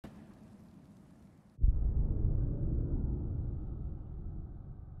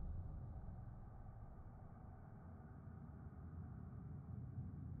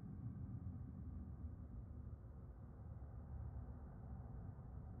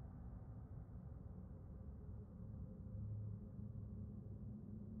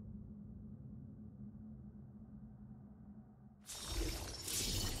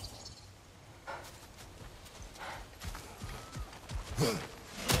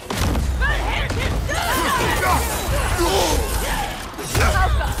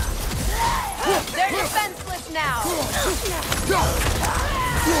They're defenseless now!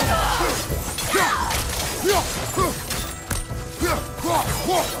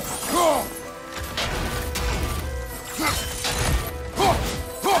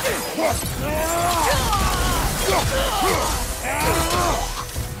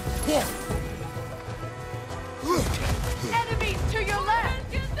 Enemies to your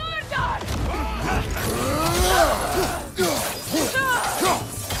left!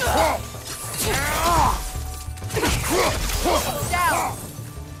 Down!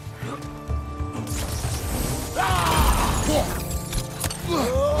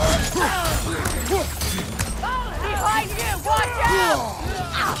 Behind you! Watch out!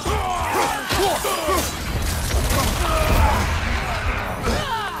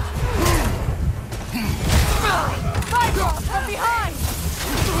 Fire from behind!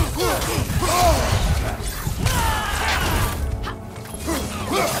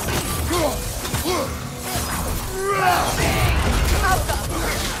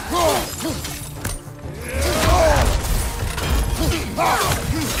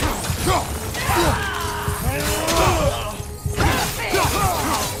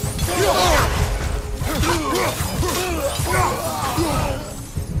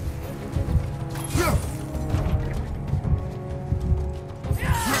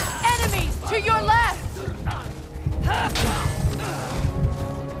 Enemies to your left!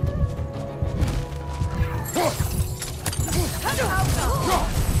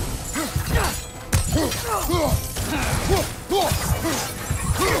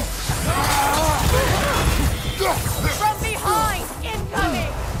 From behind!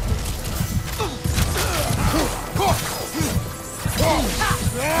 Incoming!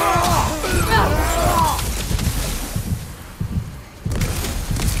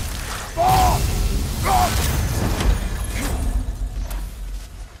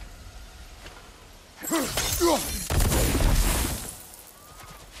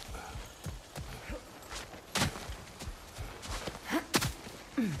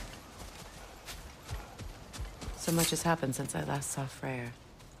 So much has happened since I last saw Freyr.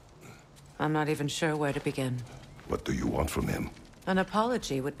 I'm not even sure where to begin. What do you want from him? An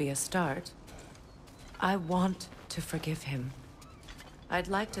apology would be a start. I want to forgive him. I'd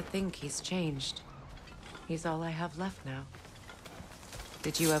like to think he's changed. He's all I have left now.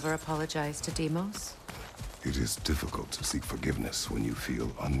 Did you ever apologize to Demos? It is difficult to seek forgiveness when you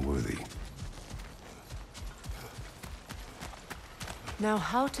feel unworthy. Now,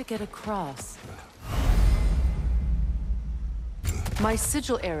 how to get across? My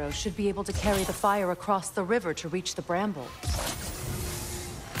sigil arrow should be able to carry the fire across the river to reach the bramble.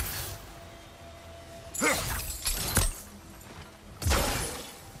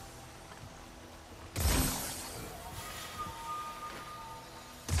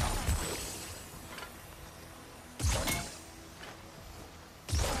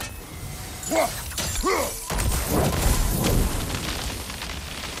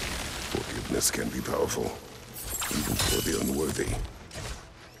 Forgiveness can be powerful, even for the unworthy.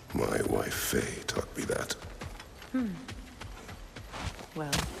 My wife Faye taught me that.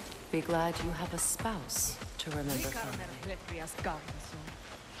 Well, be glad you have a spouse to remember fondly.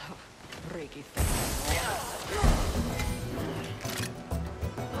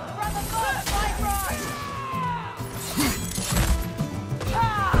 From above, Vibrod!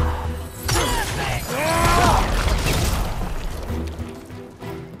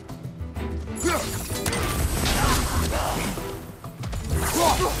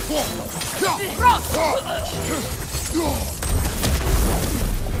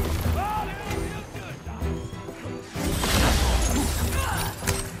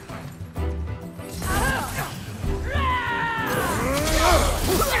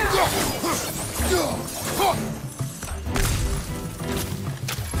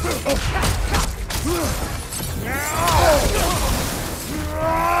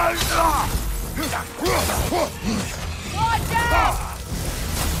 Watch out!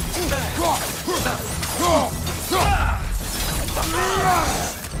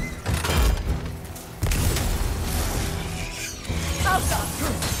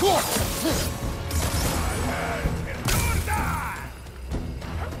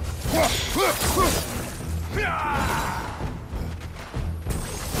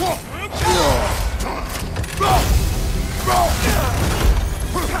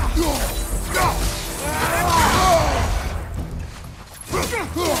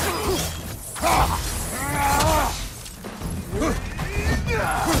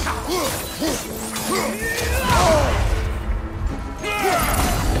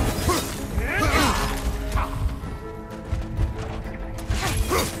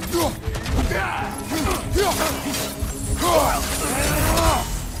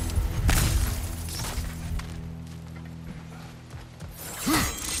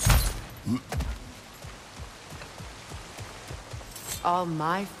 All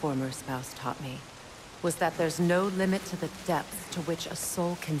my former spouse taught me was that there's no limit to the depth to which a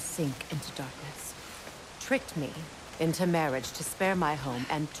soul can sink into darkness. Tricked me into marriage to spare my home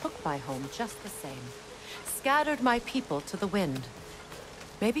and took my home just the same. Scattered my people to the wind.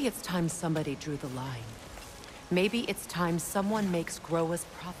 Maybe it's time somebody drew the line. Maybe it's time someone makes Groa's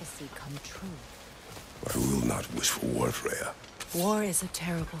prophecy come true. I will not wish for war, Freya. War is a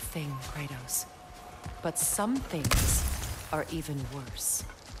terrible thing, Kratos. But some things are even worse.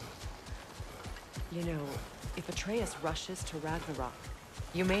 You know, if Atreus rushes to Ragnarok,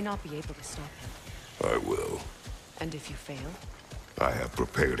 you may not be able to stop him. I will. And if you fail? I have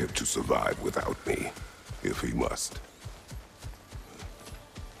prepared him to survive without me, if he must.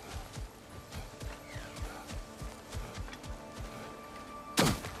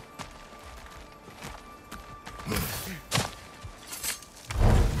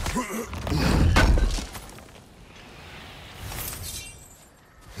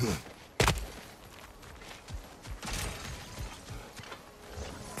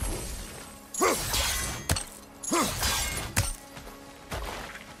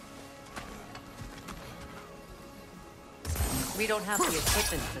 We don't have the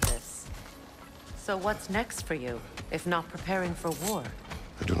equipment for this. So what's next for you, if not preparing for war?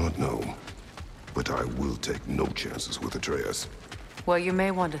 I do not know, but I will take no chances with Atreus. Well, you may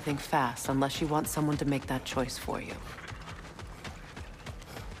want to think fast, unless you want someone to make that choice for you.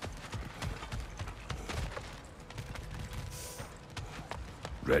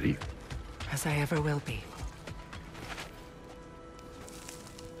 Ready? As I ever will be.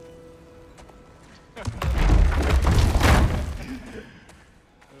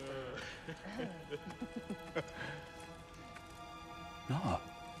 No.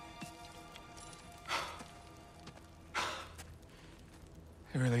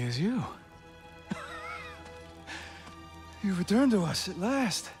 It really is you. You returned to us at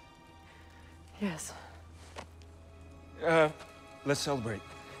last. Yes. Let's celebrate.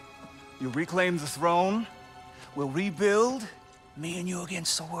 You reclaim the throne. We'll rebuild. Me and you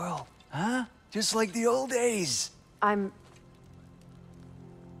against the world. Huh? Just like the old days. I'm...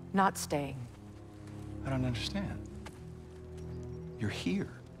 not staying. I don't understand. You're here.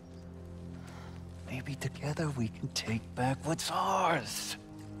 Maybe together we can take back what's ours.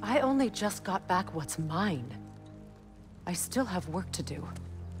 I only just got back what's mine. I still have work to do.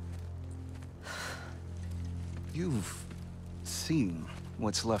 You've seen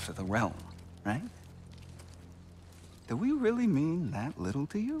what's left of the realm, right? Do we really mean that little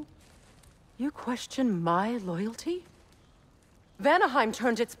to you? You question my loyalty? Vanaheim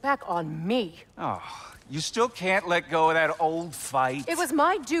turned its back on me. Oh, you still can't let go of that old fight? It was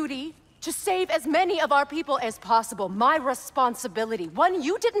my duty to save as many of our people as possible. My responsibility. One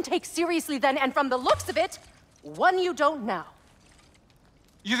you didn't take seriously then, and from the looks of it, one you don't now.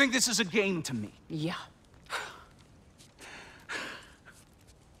 You think this is a game to me? Yeah.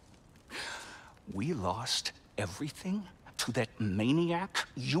 We lost everything to that maniac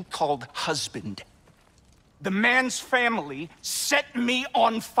you called husband. The man's family set me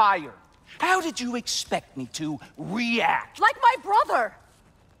on fire. How did you expect me to react? Like my brother!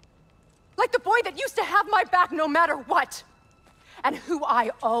 Like the boy that used to have my back no matter what! And who I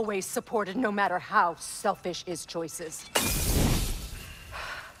always supported no matter how selfish his choices.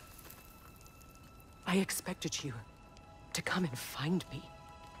 I expected you to come and find me.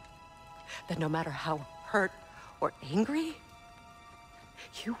 That no matter how hurt or angry,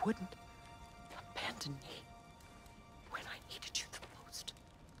 you wouldn't abandon me when I needed you the most.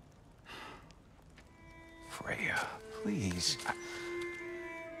 Freya, please.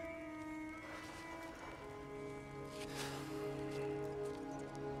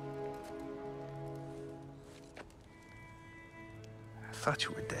 I thought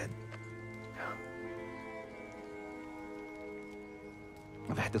you were dead.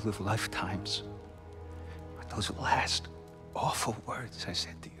 I've had to live lifetimes with those last awful words I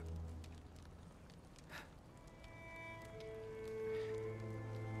said to you.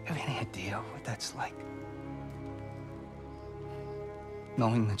 Have any idea what that's like?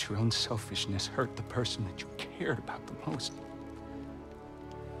 Knowing that your own selfishness hurt the person that you cared about the most.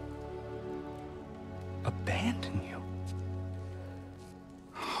 Abandon you.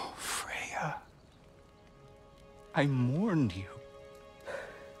 Oh, Freya. I mourned you.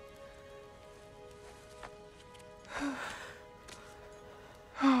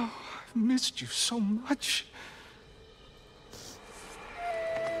 Oh, I've missed you so much.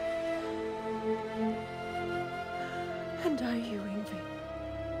 And are you, Ingvi?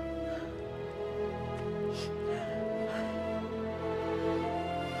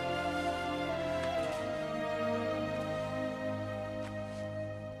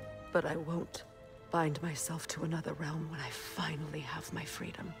 But I won't bind myself to another realm when I finally have my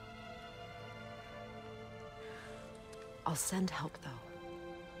freedom. I'll send help, though.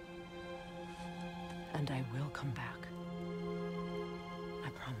 And I will come back. I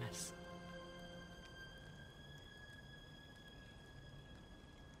promise.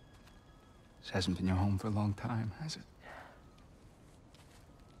 This hasn't been your home for a long time, has it?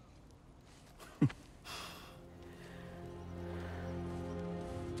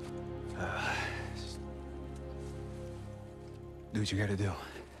 Do what you gotta do.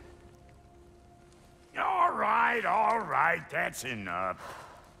 All right, that's enough.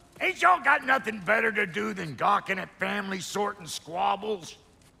 Ain't y'all got nothing better to do than gawking at family sorting squabbles?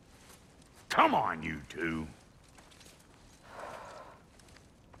 Come on, you two.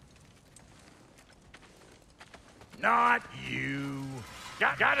 Not you.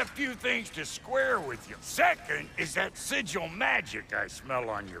 Got a few things to square with you. Second is that sigil magic I smell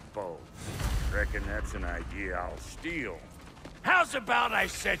on your bow. Reckon that's an idea I'll steal. How's about I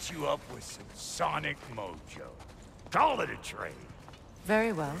set you up with some sonic mojo? Call it a trade.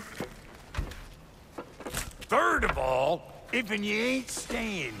 Very well. Third of all, if you ain't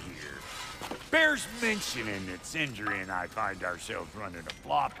staying here, bears mentioning that Sindri and I find ourselves running a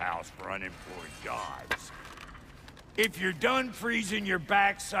flop house for unemployed gods. If you're done freezing your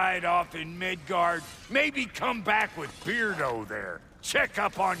backside off in Midgard, maybe come back with Beardo there. Check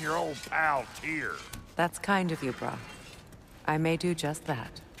up on your old pal Tyr. That's kind of you, Brock. I may do just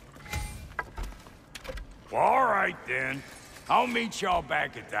that. Well, all right then. I'll meet y'all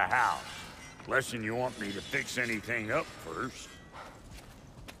back at the house. Unless you want me to fix anything up first.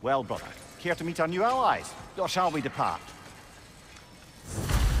 Well, brother, care to meet our new allies? Or shall we depart?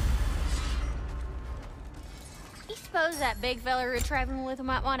 You suppose that big fella we're traveling with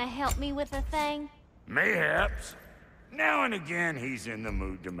might want to help me with a thing? Mayhaps. Now and again, he's in the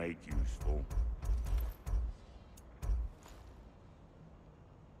mood to make useful.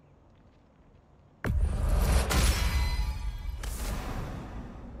 How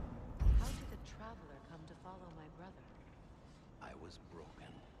did the Traveler come to follow my brother? I was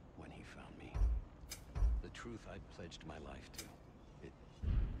broken when he found me. The truth I'd pledged my life to, it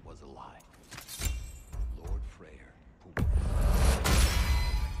was a lie. Lord Freyr, who was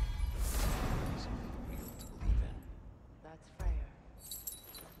real to believe in. That's Freyr.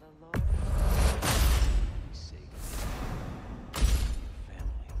 The Lord. He saved me. A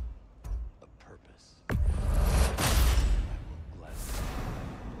family. A purpose. I will gladly die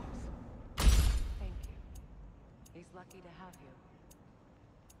for both. Thank you. He's lucky to have you.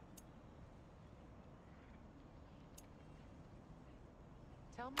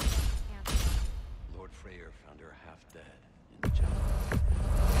 Tell me about the cancer. Lord Freyr found her half dead in the jungle.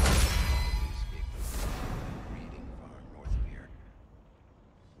 Probably escaped from a breeding farm north of here.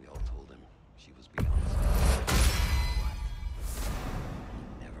 We all told him she was beyond saving. But he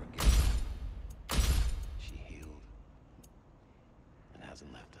never gave up. She healed and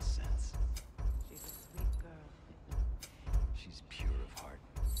hasn't left us since. She's a sweet girl. She's pure of heart.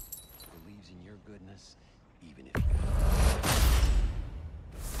 Believes in your goodness, even if you don't.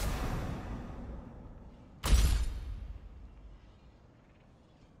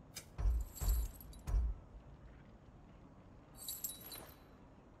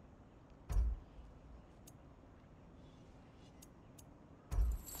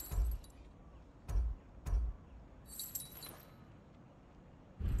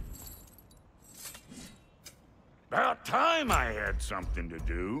 About time I had something to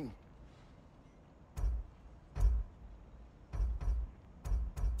do.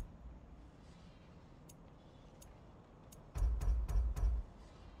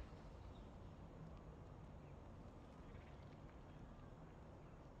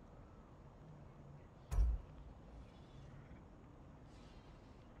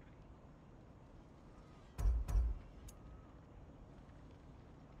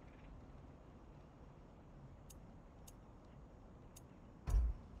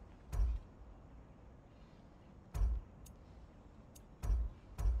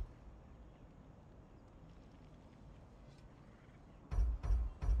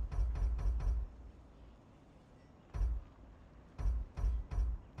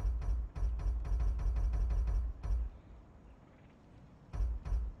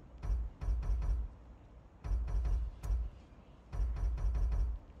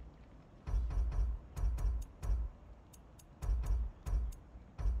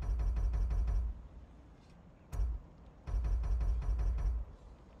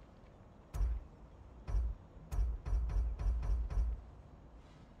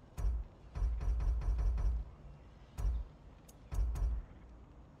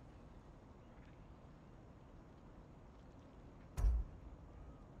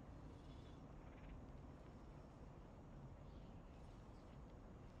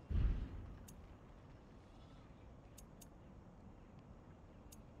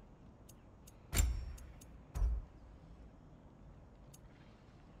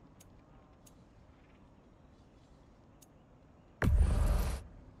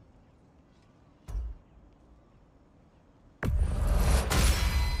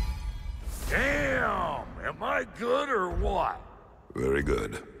 That good or what? Very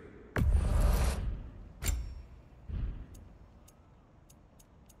good.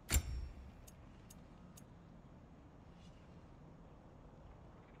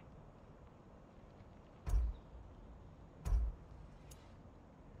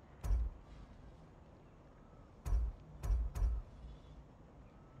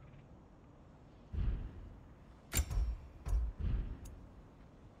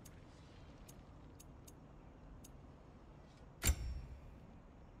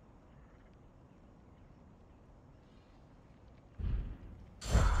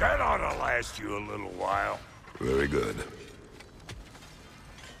 That ought to last you a little while. Very good.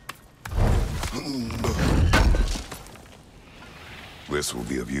 This will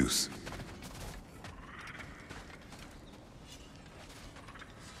be of use.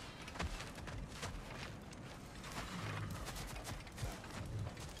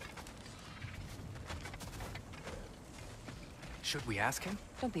 Should we ask him?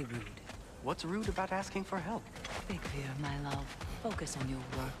 Don't be rude. What's rude about asking for help? Big Bear, my love. Focus on your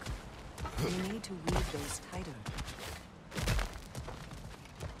work. You need to weave those tighter.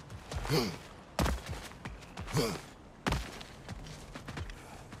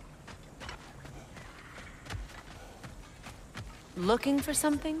 Looking for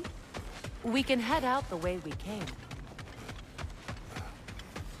something? We can head out the way we came.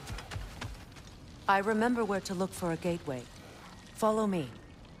 I remember where to look for a gateway. Follow me.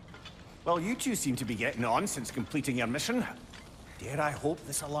 Well, you two seem to be getting on since completing your mission. Dare I hope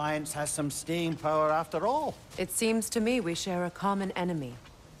this alliance has some staying power after all? It seems to me we share a common enemy.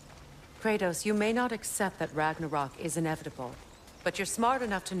 Kratos, you may not accept that Ragnarok is inevitable, but you're smart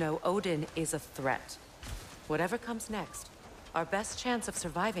enough to know Odin is a threat. Whatever comes next, our best chance of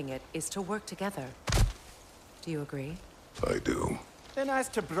surviving it is to work together. Do you agree? I do. Then as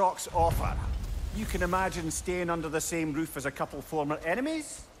to Brock's offer, you can imagine staying under the same roof as a couple former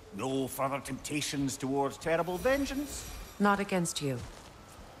enemies? No further temptations towards terrible vengeance? Not against you.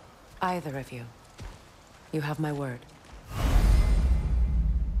 Either of you. You have my word.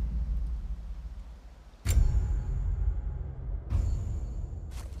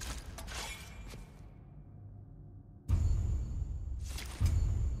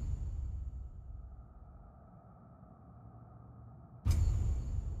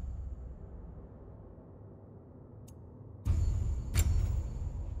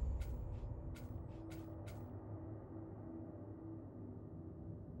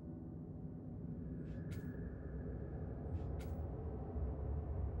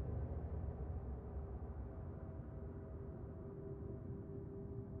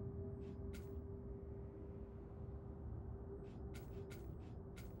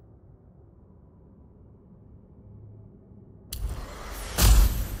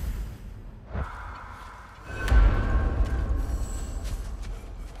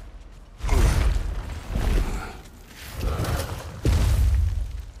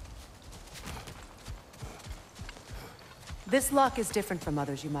 This lock is different from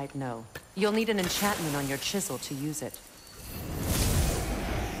others you might know. You'll need an enchantment on your chisel to use it.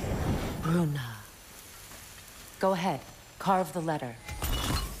 Bruna. Go ahead. Carve the letter.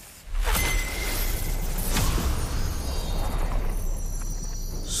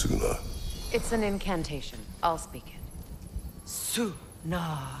 Suna. It's an incantation. I'll speak it.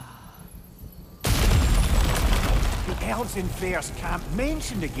 Suna. The elves in Fair's camp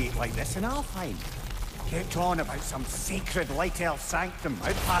mentioned a gate like this in Alfheim. Kept on about some sacred light elf sanctum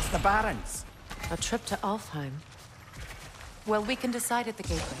out past the Barrens. A trip to Alfheim. Well, we can decide at the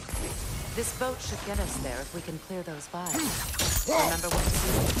gateway. This boat should get us there if we can clear those vibes. Remember what to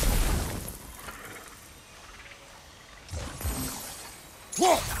do.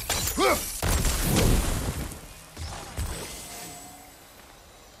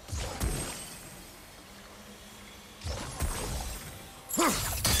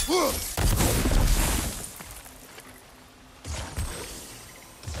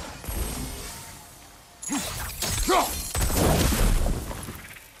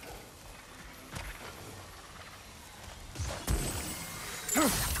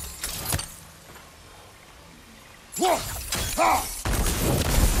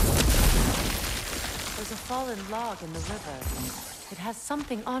 There's a fallen log in the river. It has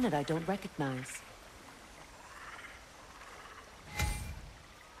something on it I don't recognize.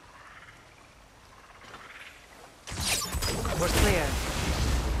 We're clear.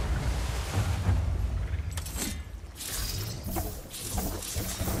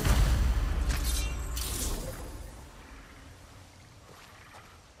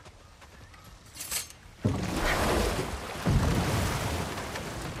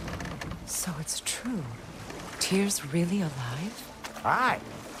 So it's true. Tyr's really alive? Aye.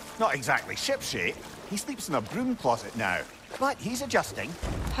 Not exactly shipshape. He sleeps in a broom closet now. But he's adjusting.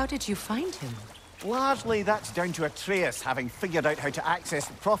 How did you find him? Largely, that's down to Atreus having figured out how to access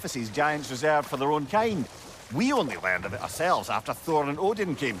the prophecies giants reserved for their own kind. We only learned of it ourselves after Thor and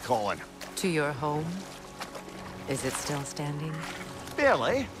Odin came calling. To your home? Is it still standing?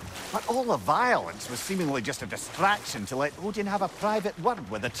 Barely. But all the violence was seemingly just a distraction to let Odin have a private word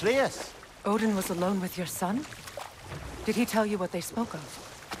with Atreus. Odin was alone with your son? Did he tell you what they spoke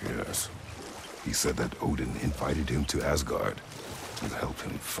of? Yes. He said that Odin invited him to Asgard to help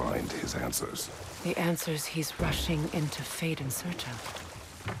him find his answers. The answers he's rushing into fate in search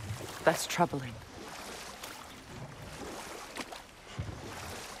of. That's troubling.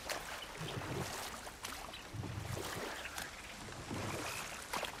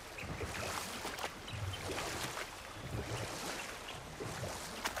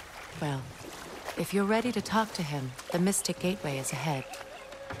 Well, if you're ready to talk to him, the Mystic Gateway is ahead.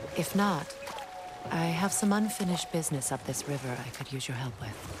 If not, I have some unfinished business up this river I could use your help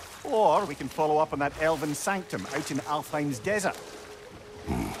with. Or we can follow up on that elven sanctum out in Alfheim's desert.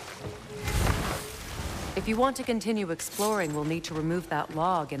 If you want to continue exploring, we'll need to remove that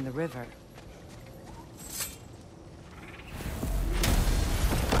log in the river.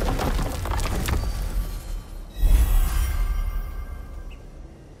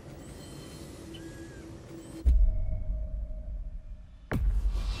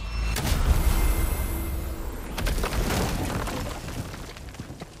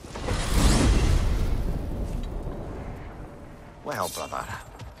 Well, brother,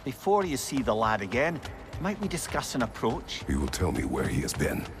 before you see the lad again, might we discuss an approach? He will tell me where he has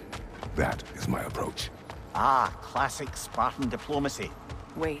been. That is my approach. Ah, classic Spartan diplomacy.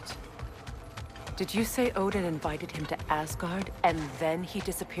 Wait. Did you say Odin invited him to Asgard, and then he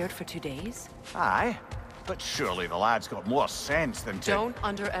disappeared for 2 days? Aye, but surely the lad's got more sense than to... Don't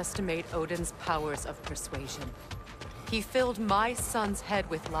underestimate Odin's powers of persuasion. He filled my son's head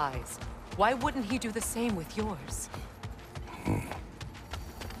with lies. Why wouldn't he do the same with yours?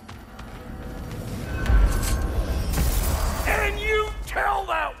 And you tell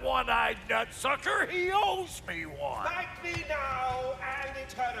that one-eyed nutsucker he owes me one. Thank me now and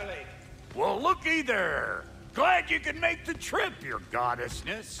eternally. Well, looky there. Glad you could make the trip, your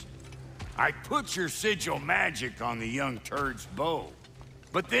goddessness. I put your sigil magic on the young turd's bow.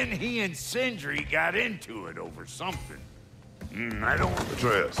 But then he and Sindri got into it over something. I don't...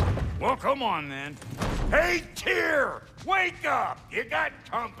 Atreus. Well, come on, then. Hey, Tyr! Wake up! You got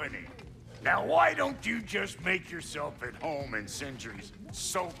company. Now, why don't you just make yourself at home in Sindri's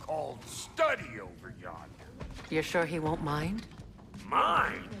so-called study over yonder? You're sure he won't mind?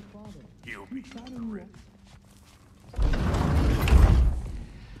 Mine? He'll be thrilled.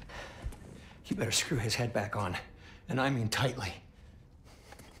 You better screw his head back on. And I mean tightly.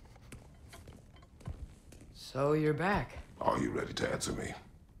 So you're back. Are you ready to answer me?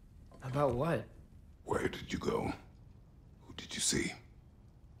 About what? Where did you go? Who did you see?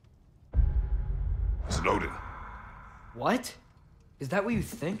 Is it Odin? What? Is that what you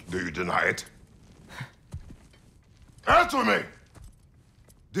think? Do you deny it? Answer me!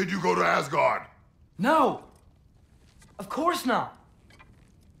 Did you go to Asgard? No! Of course not!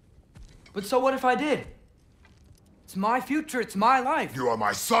 But so what if I did? It's my future, it's my life. You are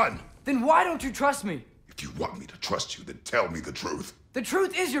my son! Then why don't you trust me? If you want me to trust you, then tell me the truth. The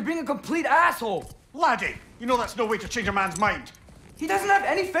truth is you're being a complete asshole! Laddie, you know that's no way to change a man's mind. He doesn't have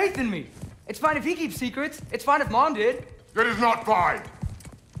any faith in me. It's fine if he keeps secrets. It's fine if Mom did. It is not fine!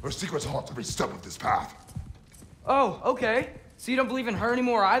 Her secrets haunt every step of this path. Oh, okay. So you don't believe in her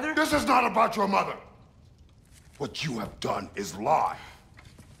anymore either? This is not about your mother! What you have done is lie.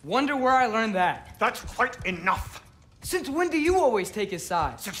 Wonder where I learned that. That's quite enough. Since when do you always take his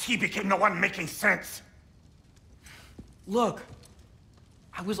side? Since he became the one making sense. Look,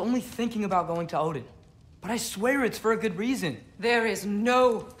 I was only thinking about going to Odin, but I swear it's for a good reason. There is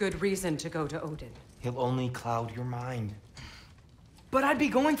no good reason to go to Odin. He'll only cloud your mind. But I'd be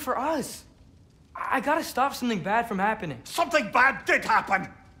going for us. I gotta stop something bad from happening. Something bad did happen.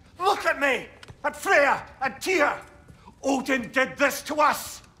 Look at me, at Freya, and Tyr. Odin did this to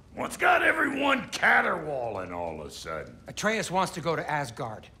us. What's got everyone caterwauling all of a sudden? Atreus wants to go to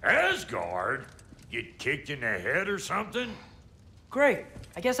Asgard. Asgard? Get kicked in the head or something? Great.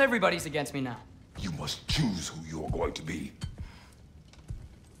 I guess everybody's against me now. You must choose who you are going to be.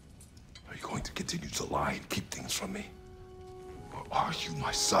 Are you going to continue to lie and keep things from me? Or are you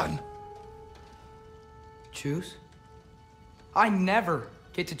my son? Choose? I never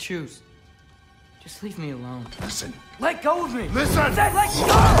get to choose. Just leave me alone. Listen. Let go of me! Listen! Let go!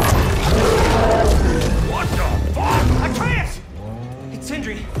 What What the fuck? I can't! It's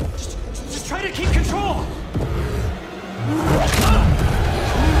Sindri. Just try to keep control!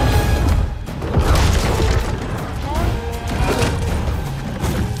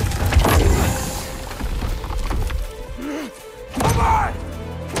 Come on!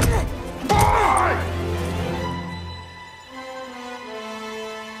 Boy!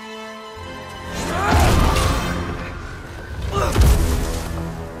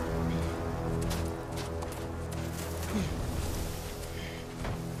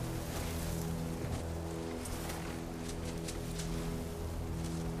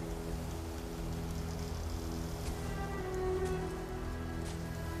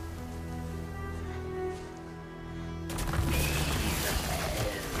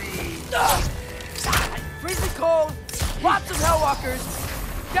 Freezing cold, lots of Hellwalkers,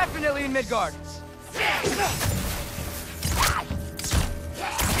 definitely in Midgard.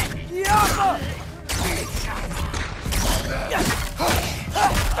 Yappa!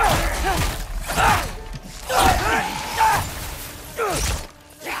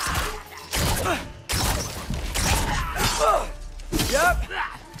 Yep,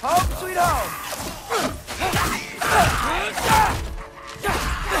 home sweet home.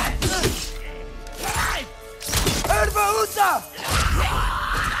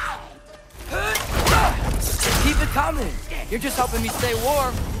 Keep it coming. You're just helping me stay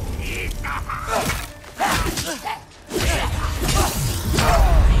warm.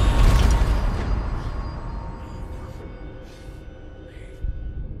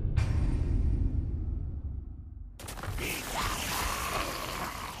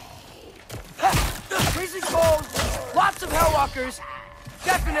 Freezing cold, lots of Hellwalkers,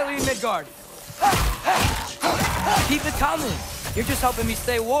 definitely in Midgard. Keep it coming. You're just helping me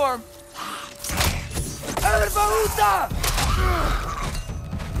stay warm.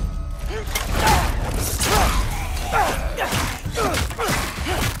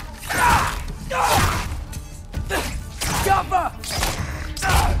 Jumper!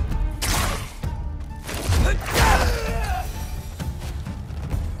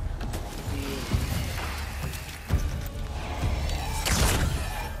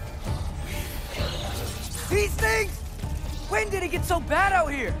 These things? When did it get so bad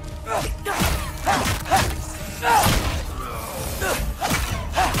out here?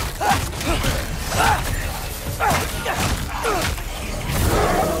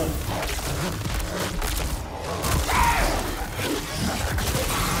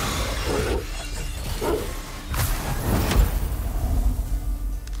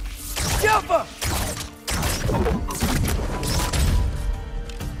 Jumper!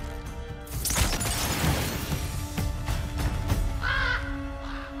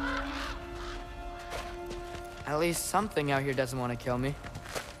 At least something out here doesn't want to kill me.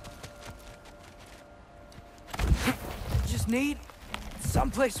 Just need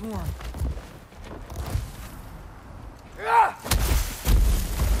someplace warm.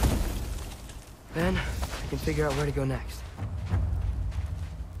 Then I can figure out where to go next.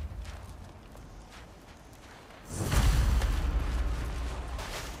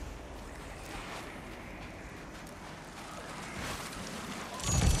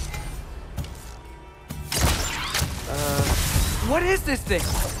 What is this thing?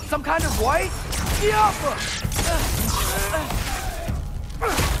 Some kind of white? Yappa!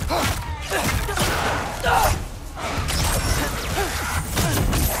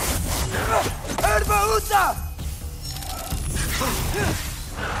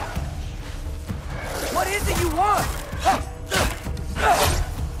 What is it you want?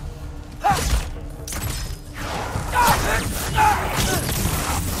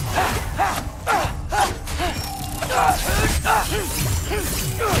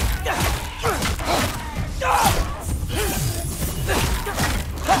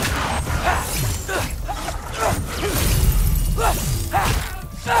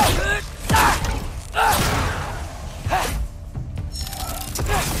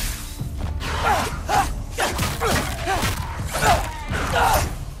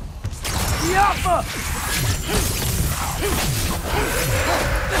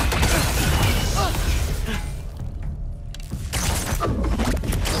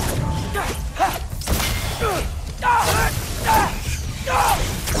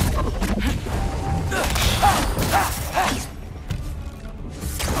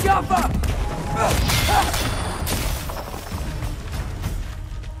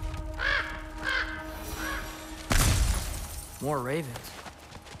 More ravens.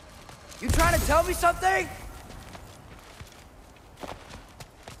 You trying to tell me something?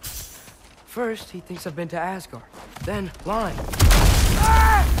 First, he thinks I've been to Asgard. Then, lying.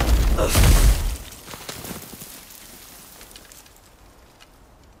 Ah!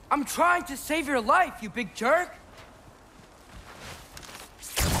 I'm trying to save your life, you big jerk!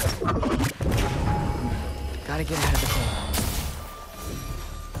 Gotta get ahead of the cold.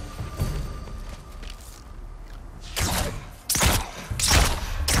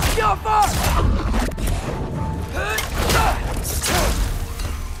 Jump up!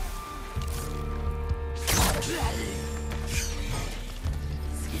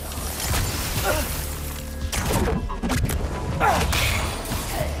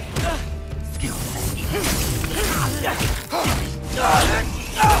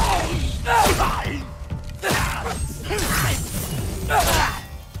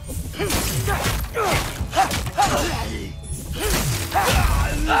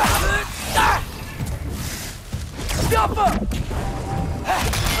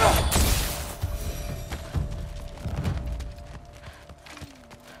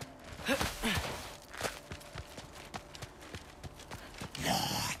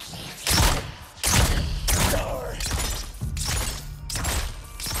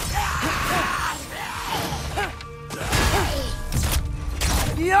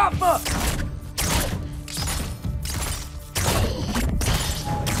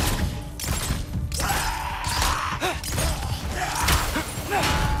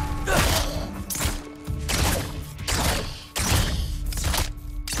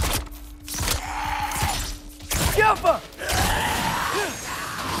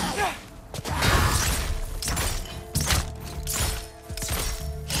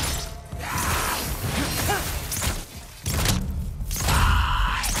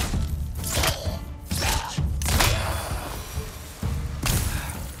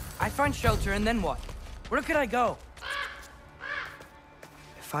 Find shelter, and then what? Where could I go?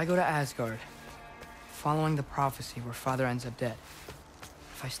 If I go to Asgard, following the prophecy where Father ends up dead,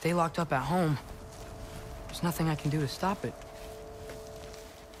 if I stay locked up at home, there's nothing I can do to stop it.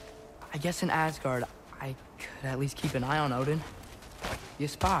 I guess in Asgard, I could at least keep an eye on Odin. Be a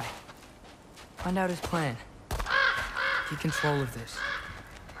spy. Find out his plan. Take control of this.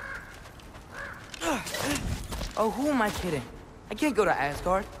 Oh, who am I kidding? I can't go to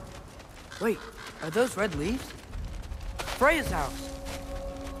Asgard. Wait, are those red leaves? Freya's house!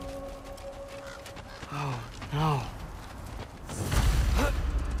 Oh, no.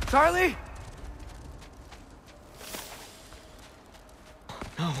 Charlie?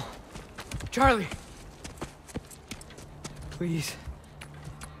 No. Charlie! Please.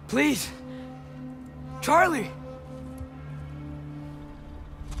 Please! Charlie!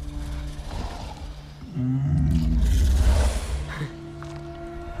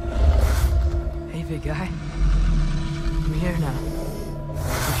 Big guy, I'm here now.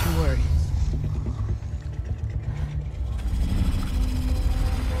 Don't you worry.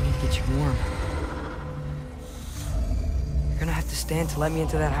 I need to get you warm. You're gonna have to stand to let me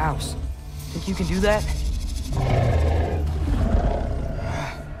into that house. Think you can do that?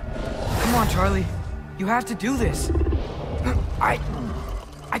 Come on, Charlie. You have to do this. I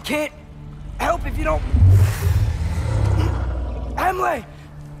can't help if you don't... Emily!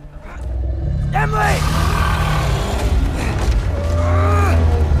 Emily!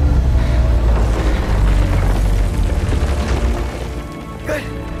 Good.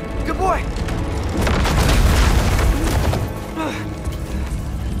 Good boy.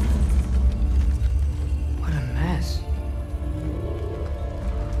 What a mess.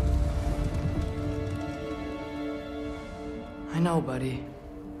 I know, buddy.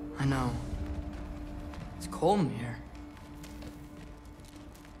 I know. It's cold in here.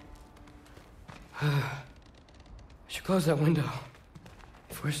 I should close that window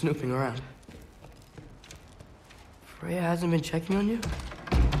if we're snooping around. Freya hasn't been checking on you?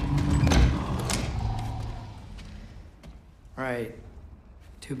 Right.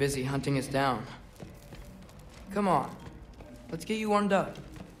 Too busy hunting us down. Come on. Let's get you warmed up.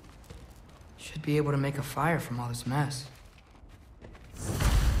 Should be able to make a fire from all this mess.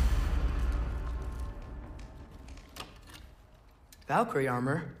 Valkyrie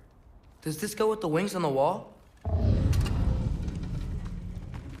armor? Does this go with the wings on the wall?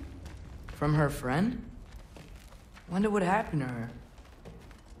 From her friend? Wonder what happened to her.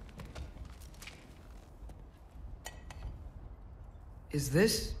 Is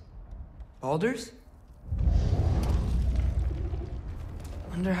this Baldur's?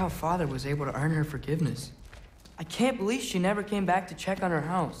 Wonder how Father was able to earn her forgiveness. I can't believe she never came back to check on her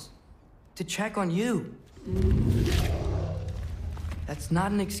house. To check on you. That's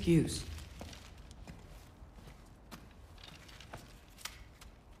not an excuse.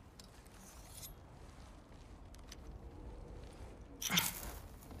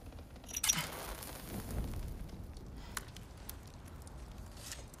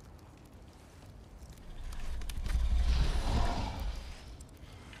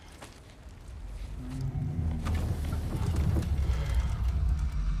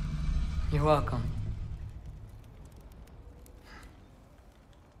 You're welcome.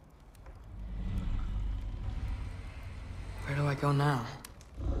 Where do I go now?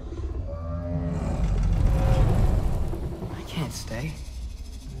 I can't stay.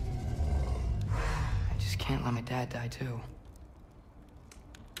 I just can't let my dad die too.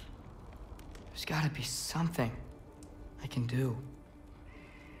 There's gotta be something I can do.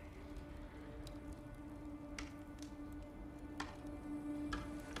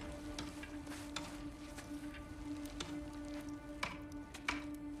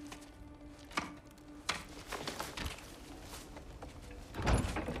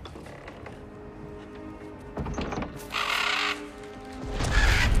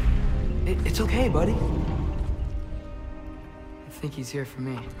 It's okay, buddy. I think he's here for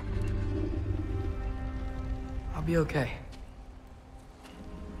me. I'll be okay.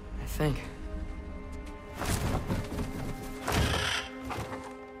 I think.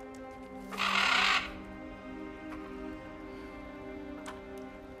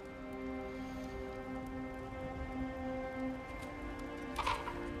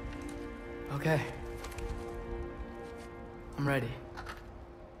 Okay. I'm ready.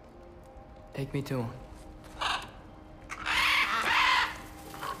 Take me to him.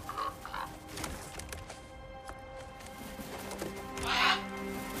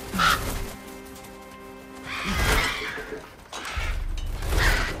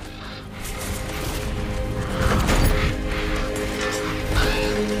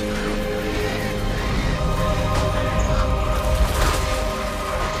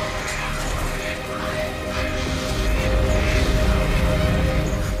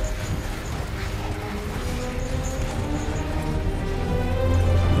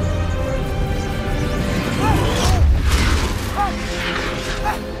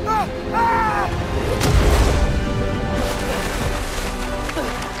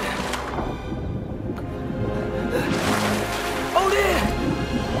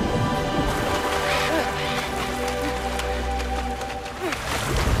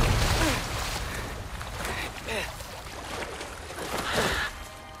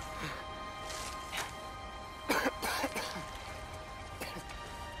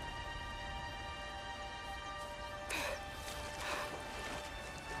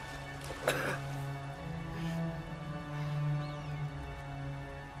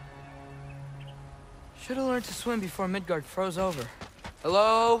 Should've learned to swim before Midgard froze over.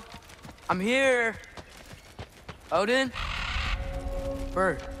 Hello? I'm here! Odin?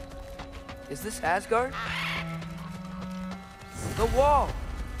 Bird. Is this Asgard? The wall!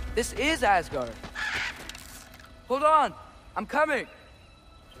 This is Asgard! Hold on! I'm coming!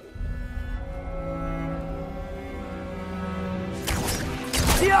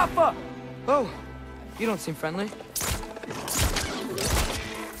 Tiafa! Oh, you don't seem friendly.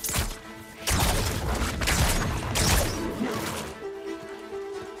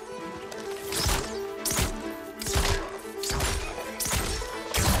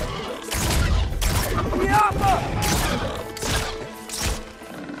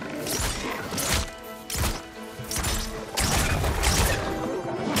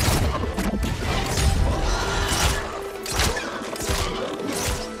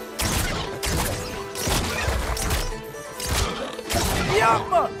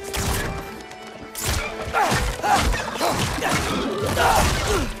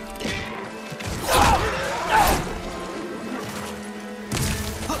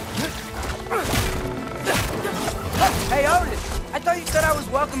 Hey, Odin! I thought you said I was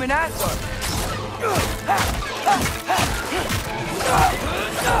welcome in Asgard.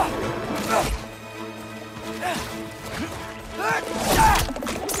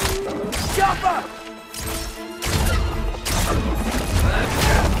 Jump up!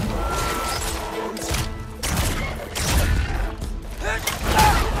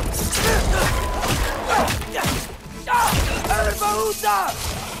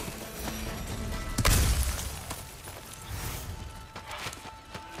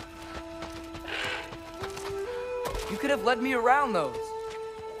 You could have led me around those.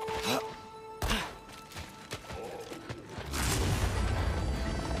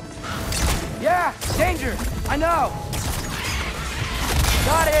 Yeah, danger! I know!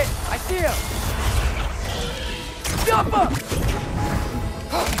 Got it! I see him! Jump up!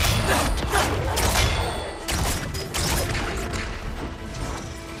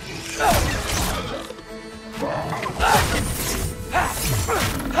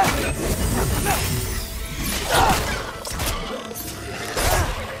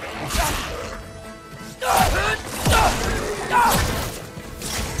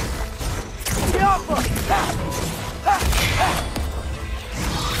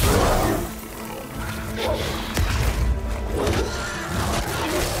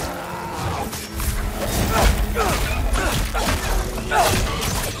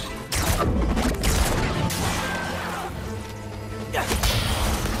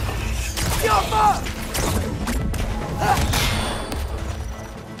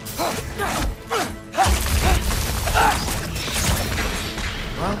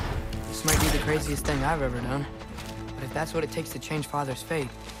 This might be the craziest thing I've ever done. But if that's what it takes to change Father's fate...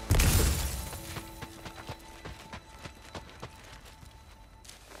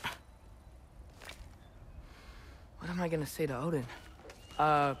 What am I gonna say to Odin?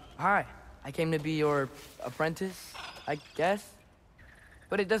 Hi. I came to be your apprentice, I guess?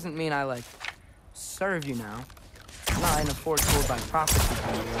 But it doesn't mean I, like, serve you now. I'm not in a foretold by prophecy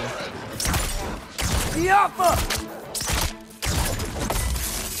kind of way. Yappa!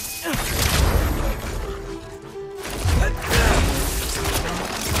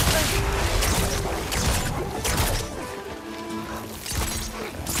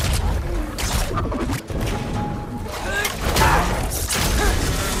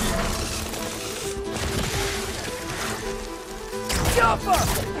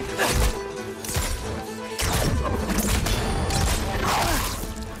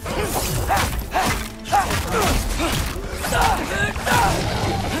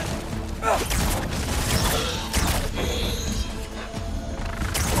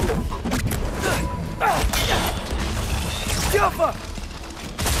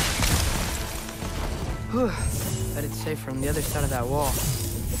 Bet it's safe from the other side of that wall.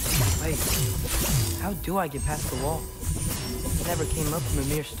 Wait, how do I get past the wall? It never came up from a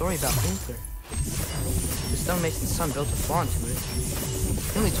mere story about Gunther. The stonemason's son built a flaw into it.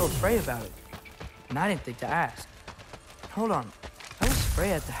 He only told Frey about it, and I didn't think to ask. Hold on, how was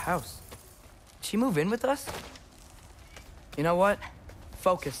Frey at the house? Did she move in with us? You know what?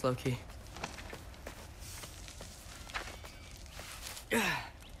 Focus, Loki.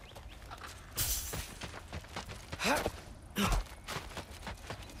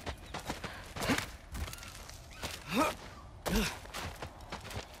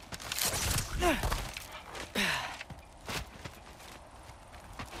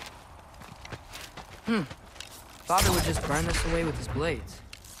 Father would just burn this away with his blades.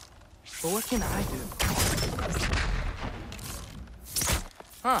 But what can I do?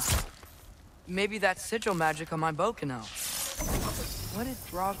 Huh. Maybe that sigil magic on my bow can help. What did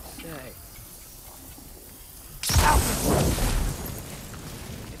Rob say? Ow!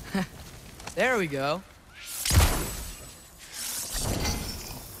 There we go.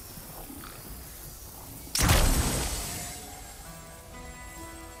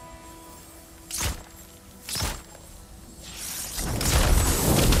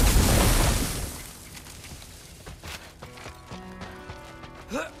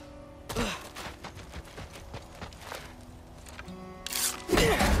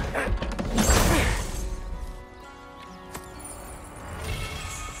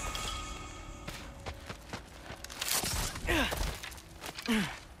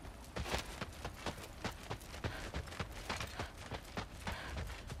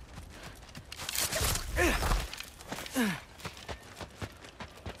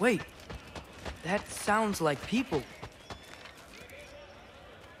 Wait, that sounds like people.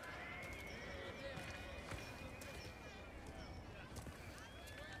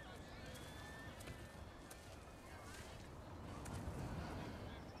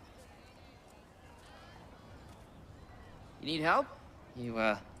 You need help? You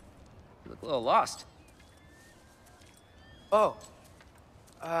look a little lost. Oh,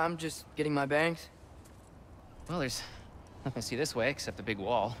 I'm just getting my bangs. Well, there's nothing to see this way except the big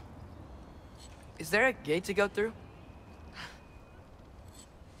wall. Is there a gate to go through?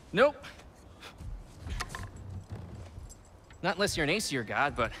 Nope. Not unless you're an Aesir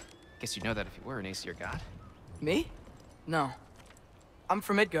god, but I guess you'd know that if you were an Aesir god. Me? No. I'm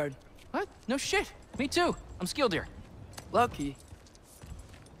from Midgard. What? No shit. Me too. I'm Skildir. Lucky.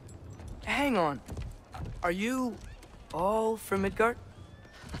 Hang on. Are you all from Midgard?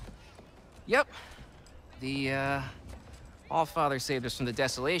 Yep. The, All-Father saved us from the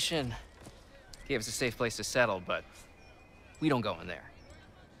desolation. Gave us a safe place to settle, but we don't go in there.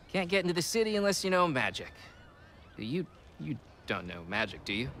 Can't get into the city unless you know magic. You don't know magic,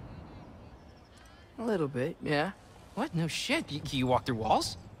 do you? A little bit, yeah. What? No shit. You walk through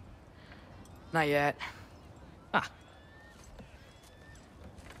walls? Not yet. Huh.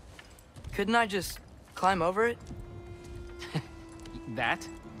 Couldn't I just climb over it? That?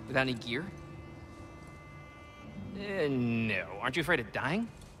 Without any gear? No. Aren't you afraid of dying?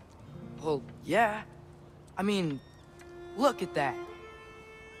 Well, yeah. I mean, look at that.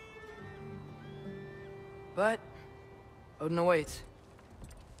 But Odin awaits.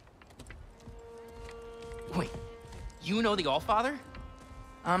 Wait, you know the All-Father?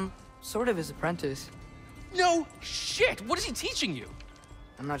 I'm sort of his apprentice. No shit! What is he teaching you?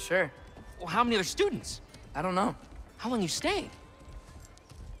 I'm not sure. Well, how many other students? I don't know. How long you staying?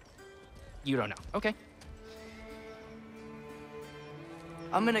 You don't know. Okay.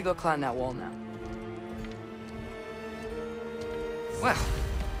 I'm gonna go climb that wall now. Well,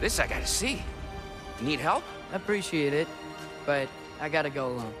 this I gotta see. Need help? Appreciate it, but I gotta go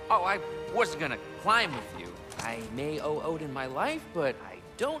alone. Oh, I wasn't gonna climb with you. I may owe Odin my life, but I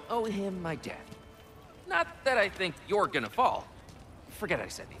don't owe him my death. Not that I think you're gonna fall. Forget I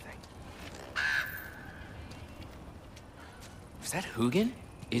said anything. Is that Hugin?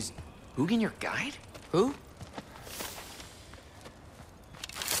 Is Hugin your guide? Who?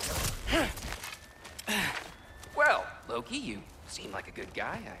 Well, Loki, you seem like a good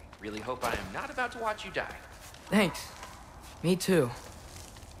guy. I really hope I am not about to watch you die. Thanks. Me too.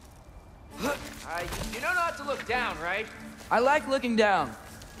 You know not to look down, right? I like looking down.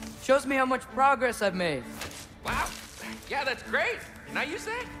 Shows me how much progress I've made. Wow. Yeah, that's great. Can I use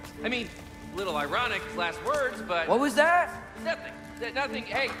that? I mean, a little ironic, last words, but... What was that? Nothing. Nothing.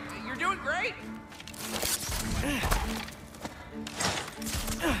 Hey, you're doing great.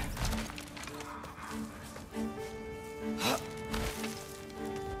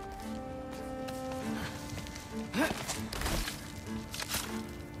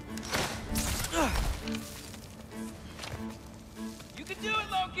 You can do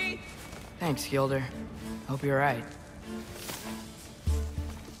it, Loki! Thanks, Gilder. Hope you're right.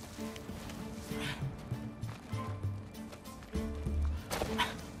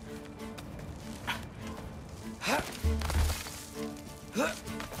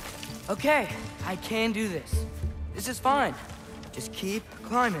 Okay, I can do this. This is fine. Just keep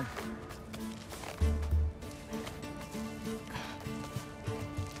climbing.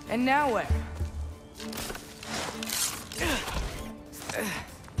 And now where?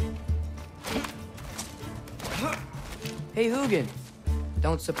 Hey, Hugin.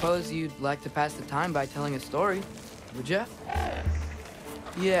 Don't suppose you'd like to pass the time by telling a story, would ya?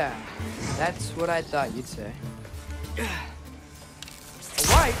 Yeah, that's what I thought you'd say. A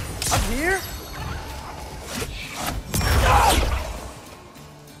wife? Up here?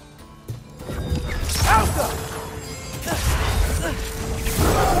 Alpha!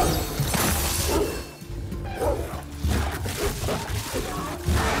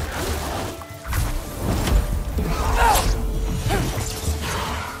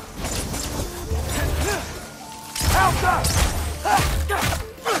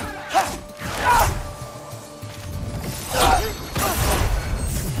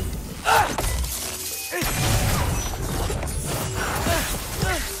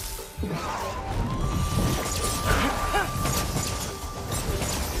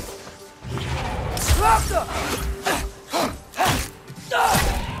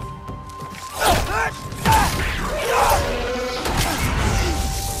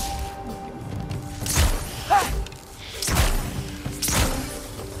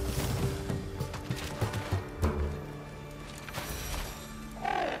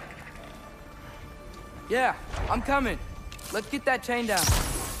 Yeah, I'm coming. Let's get that chain down.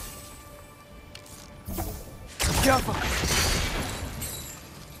 Jump on.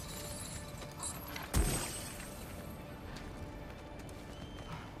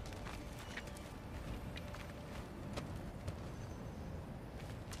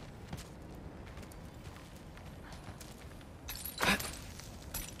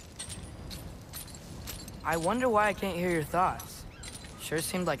 I wonder why I can't hear your thoughts. Sure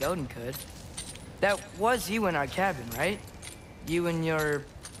seemed like Odin could. That was you in our cabin, right? You and your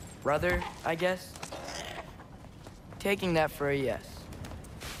brother, I guess? Taking that for a yes.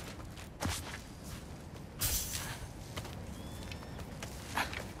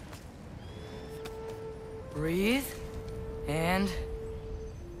 Breathe, and...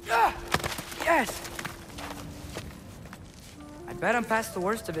 Ah! Yes! I bet I'm past the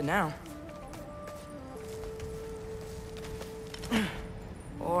worst of it now.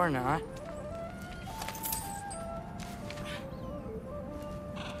 Or not.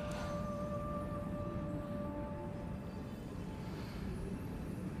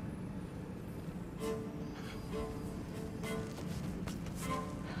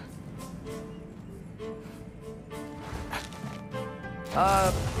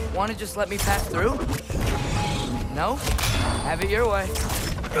 Wanna just let me pass through? No? Have it your way.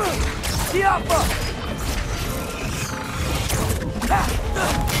 Diapa!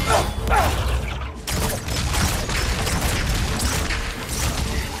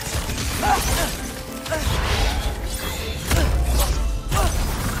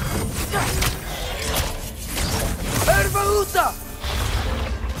 Ervaluta!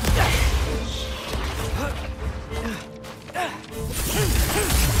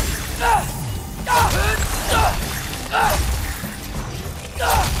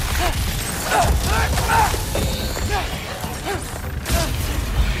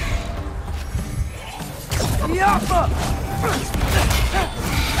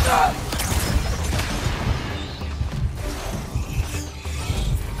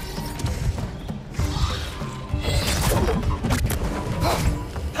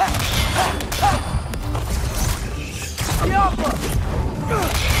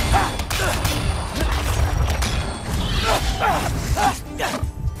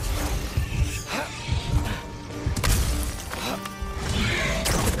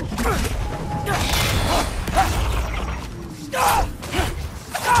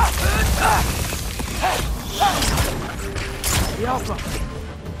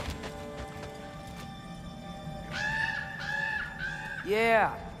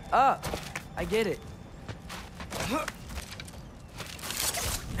 Yeah, up. I get it.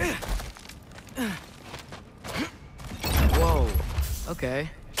 Whoa. Okay.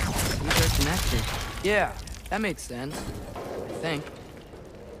 These are connected. Yeah, that makes sense. I think.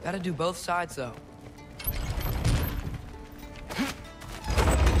 Gotta do both sides, though.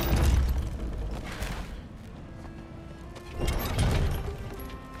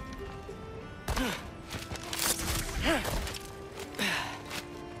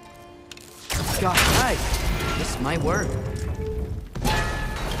 Got nice. This might work.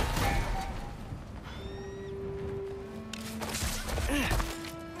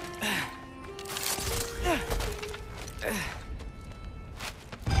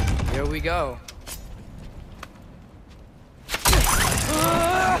 Here we go.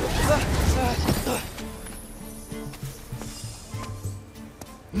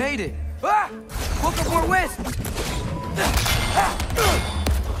 Made it. Look up more west.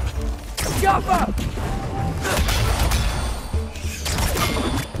 Jump up.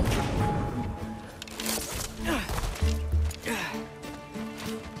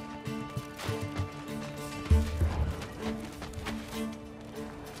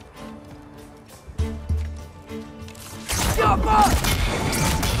 Jump up.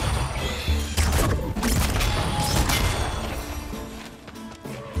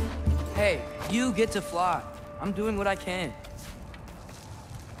 Hey, you get to fly. I'm doing what I can.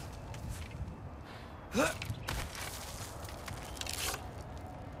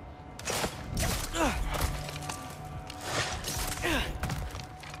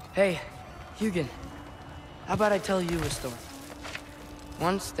 Hey, Hugin, how about I tell you a story?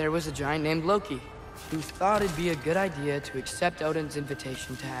 Once there was a giant named Loki who thought it'd be a good idea to accept Odin's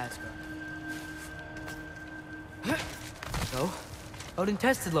invitation to Asgard. So, Odin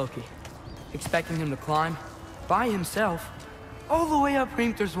tested Loki, expecting him to climb by himself all the way up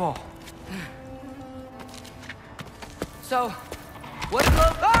Hrimthur's wall. So, what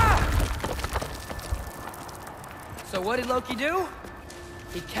did Loki do?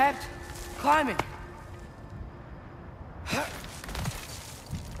 He kept climbing.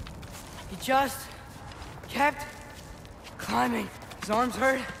 He just kept climbing. His arms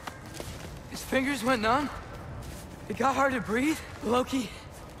hurt. His fingers went numb. It got hard to breathe. Loki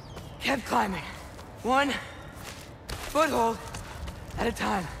kept climbing. One foothold at a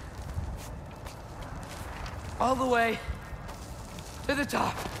time. All the way to the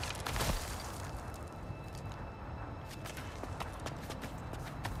top.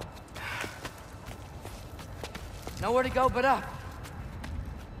 Nowhere to go but up.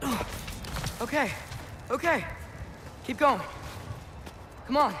 Okay, okay. Keep going.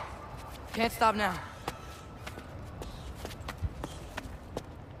 Come on. Can't stop now.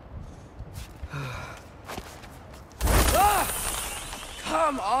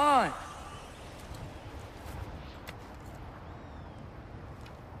 Come on!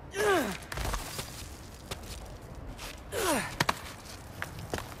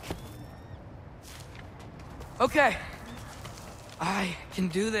 Okay. I can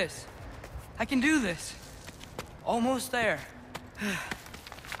do this. I can do this. Almost there.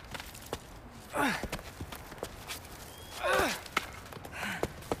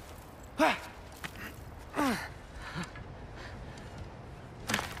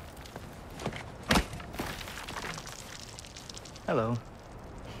 Hello.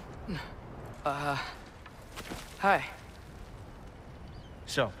 Hi.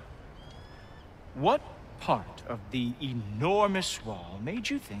 So, what part of the enormous wall made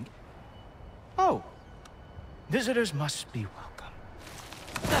you think, oh, visitors must be welcome?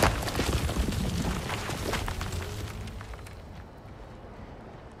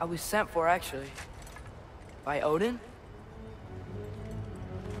 I was sent for, actually. By Odin?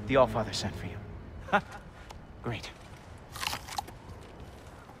 The Allfather sent for you. Ha! Great.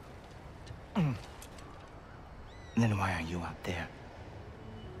 Then why are you out there?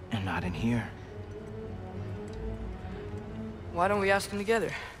 And not in here? Why don't we ask him together?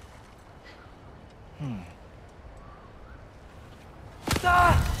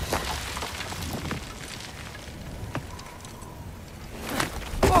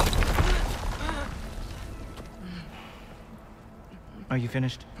 Are you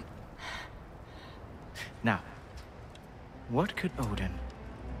finished? Now, what could Odin,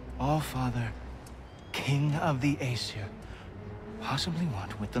 All-Father, King of the Aesir, possibly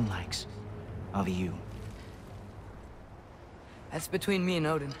want with the likes of you? That's between me and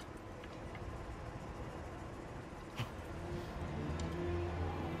Odin.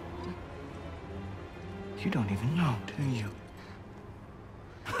 You don't even know, do you?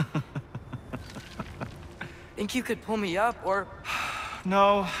 Think you could pull me up, or...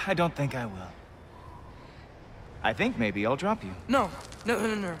 No, I don't think I will. I think maybe I'll drop you. No.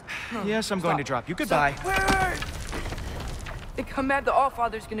 Yes, I'm going to drop you. Goodbye. Wait. Think how mad the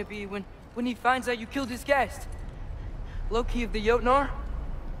Allfather's gonna be when he finds out you killed his guest. Loki of the Jotnar?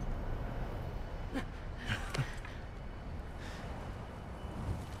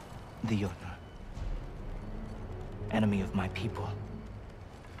 The Jotnar. Enemy of my people.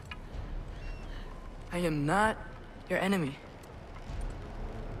 I am not your enemy.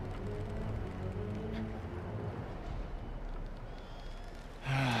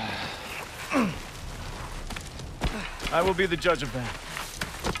 I will be the judge of that.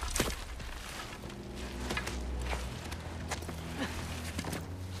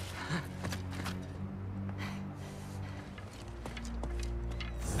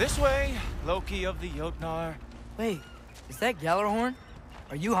 This way, Loki of the Jotnar. Wait, is that Gjallarhorn?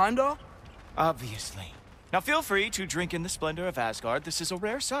 Are you Heimdall? Obviously. Now feel free to drink in the splendor of Asgard. This is a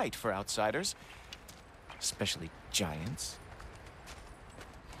rare sight for outsiders. Especially giants.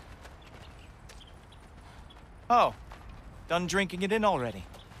 Oh, done drinking it in already.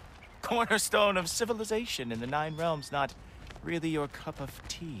 Cornerstone of civilization in the Nine Realms, not really your cup of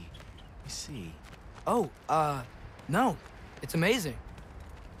tea. I see. Oh, no. It's amazing.